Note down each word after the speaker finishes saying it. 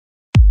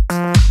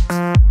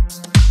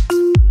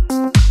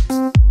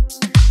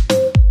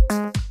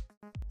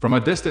From a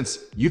distance,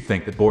 you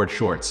think that board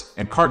shorts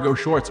and cargo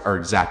shorts are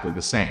exactly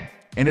the same.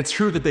 And it's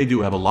true that they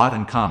do have a lot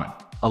in common.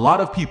 A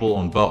lot of people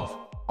own both,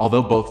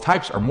 although both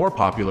types are more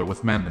popular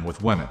with men than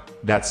with women.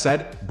 That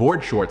said,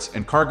 board shorts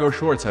and cargo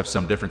shorts have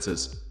some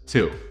differences,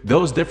 too.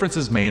 Those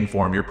differences may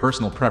inform your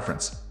personal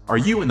preference. Are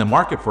you in the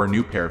market for a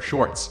new pair of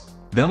shorts?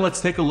 Then let's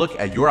take a look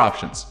at your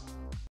options.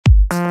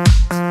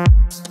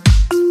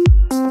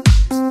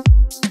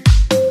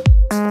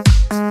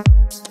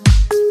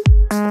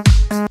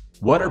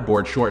 What are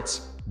board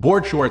shorts?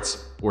 Board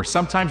shorts, or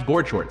sometimes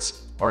board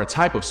shorts, are a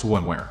type of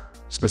swimwear.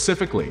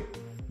 Specifically,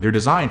 they're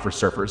designed for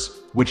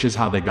surfers, which is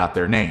how they got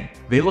their name.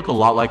 They look a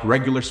lot like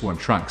regular swim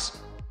trunks.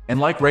 And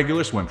like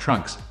regular swim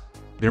trunks,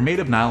 they're made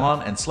of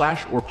nylon and /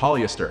 or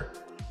polyester,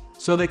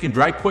 so they can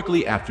dry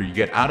quickly after you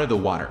get out of the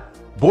water.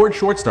 Board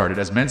shorts started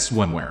as men's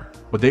swimwear,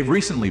 but they've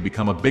recently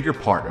become a bigger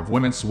part of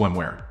women's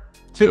swimwear.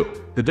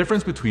 2. The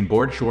difference between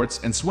board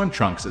shorts and swim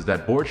trunks is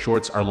that board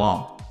shorts are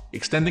long,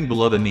 extending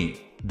below the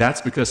knee.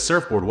 That's because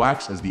surfboard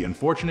wax has the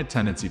unfortunate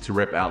tendency to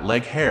rip out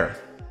leg hair.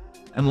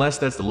 Unless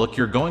that's the look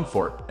you're going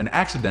for, an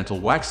accidental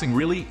waxing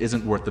really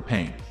isn't worth the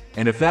pain.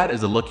 And if that is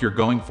the look you're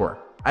going for,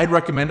 I'd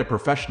recommend a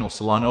professional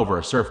salon over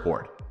a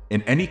surfboard.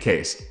 In any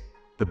case,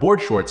 the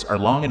board shorts are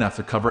long enough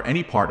to cover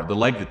any part of the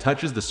leg that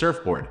touches the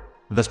surfboard,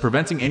 thus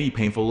preventing any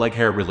painful leg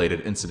hair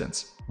related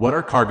incidents. What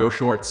are cargo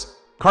shorts?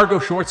 Cargo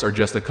shorts are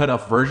just a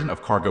cut-off version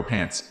of cargo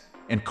pants,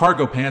 and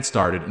cargo pants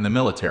started in the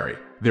military.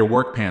 They're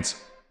work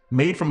pants,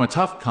 made from a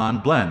tough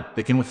cotton blend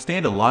that can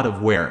withstand a lot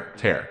of wear and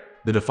tear.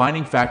 The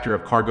defining factor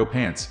of cargo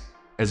pants,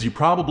 as you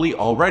probably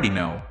already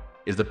know,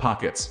 is the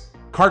pockets.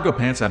 Cargo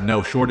pants have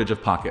no shortage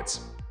of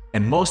pockets,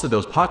 and most of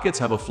those pockets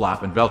have a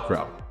flap and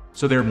Velcro,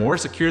 so they're more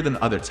secure than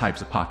other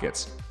types of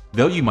pockets.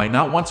 Though you might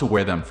not want to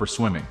wear them for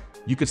swimming,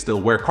 you could still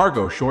wear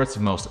cargo shorts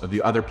in most of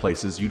the other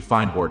places you'd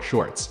find board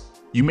shorts.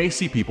 You may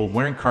see people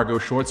wearing cargo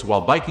shorts while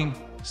biking,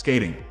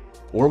 skating,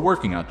 or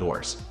working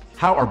outdoors.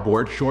 How are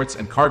board shorts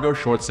and cargo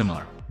shorts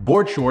similar?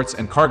 Board shorts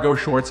and cargo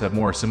shorts have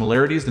more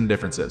similarities than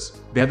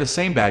differences. They have the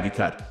same baggy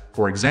cut.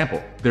 For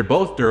example, they're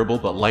both durable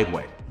but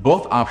lightweight.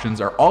 Both options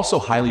are also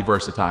highly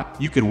versatile.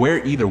 You could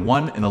wear either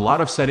one in a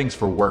lot of settings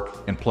for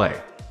work and play.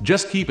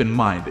 Just keep in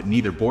mind that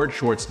neither board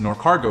shorts nor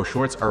cargo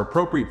shorts are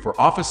appropriate for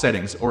office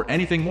settings or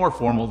anything more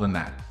formal than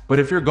that. But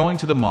if you're going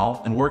to the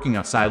mall and working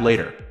outside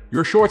later,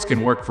 your shorts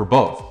can work for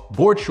both.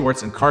 Board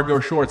shorts and cargo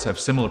shorts have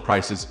similar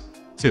prices,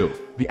 too.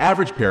 The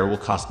average pair will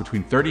cost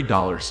between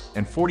 $30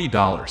 and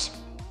 $40.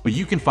 But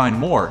you can find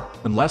more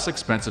and less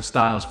expensive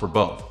styles for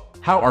both.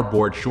 How are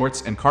board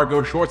shorts and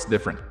cargo shorts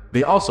different?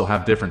 They also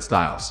have different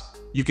styles.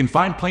 You can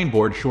find plain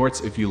board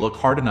shorts if you look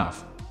hard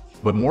enough,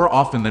 but more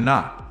often than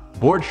not,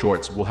 board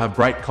shorts will have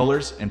bright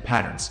colors and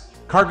patterns.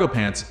 Cargo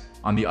pants,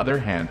 on the other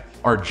hand,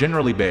 are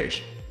generally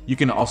beige. You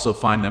can also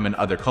find them in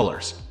other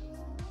colors,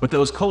 but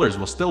those colors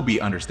will still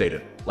be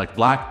understated, like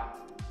black,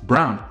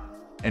 brown,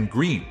 and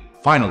green.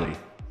 Finally,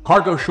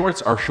 cargo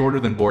shorts are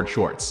shorter than board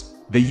shorts.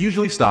 They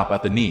usually stop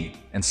at the knee,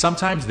 and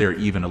sometimes they're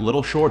even a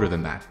little shorter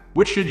than that.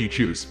 Which should you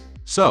choose?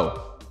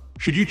 So,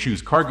 should you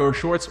choose cargo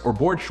shorts or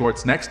board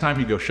shorts next time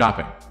you go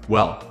shopping?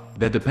 Well,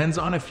 that depends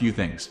on a few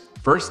things.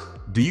 First,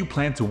 do you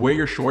plan to wear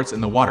your shorts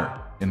in the water?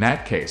 In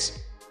that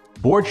case,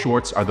 board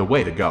shorts are the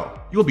way to go.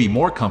 You'll be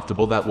more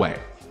comfortable that way.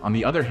 On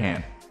the other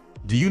hand,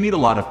 do you need a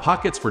lot of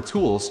pockets for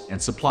tools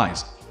and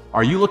supplies?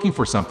 Are you looking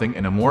for something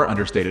in a more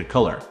understated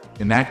color?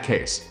 In that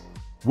case,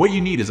 what you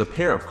need is a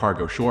pair of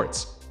cargo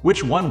shorts.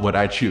 Which one would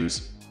I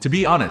choose? To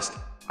be honest,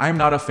 I am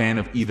not a fan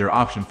of either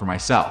option for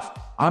myself.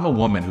 I'm a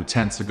woman who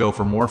tends to go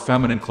for more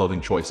feminine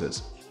clothing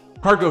choices.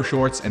 Cargo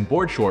shorts and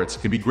board shorts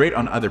can be great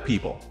on other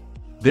people.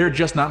 They're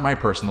just not my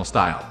personal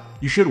style.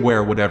 You should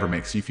wear whatever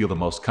makes you feel the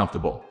most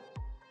comfortable.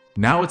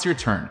 Now it's your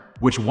turn.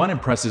 Which one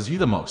impresses you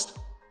the most?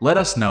 Let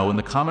us know in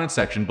the comment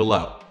section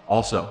below.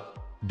 Also,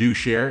 do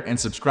share and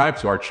subscribe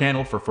to our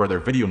channel for further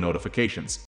video notifications.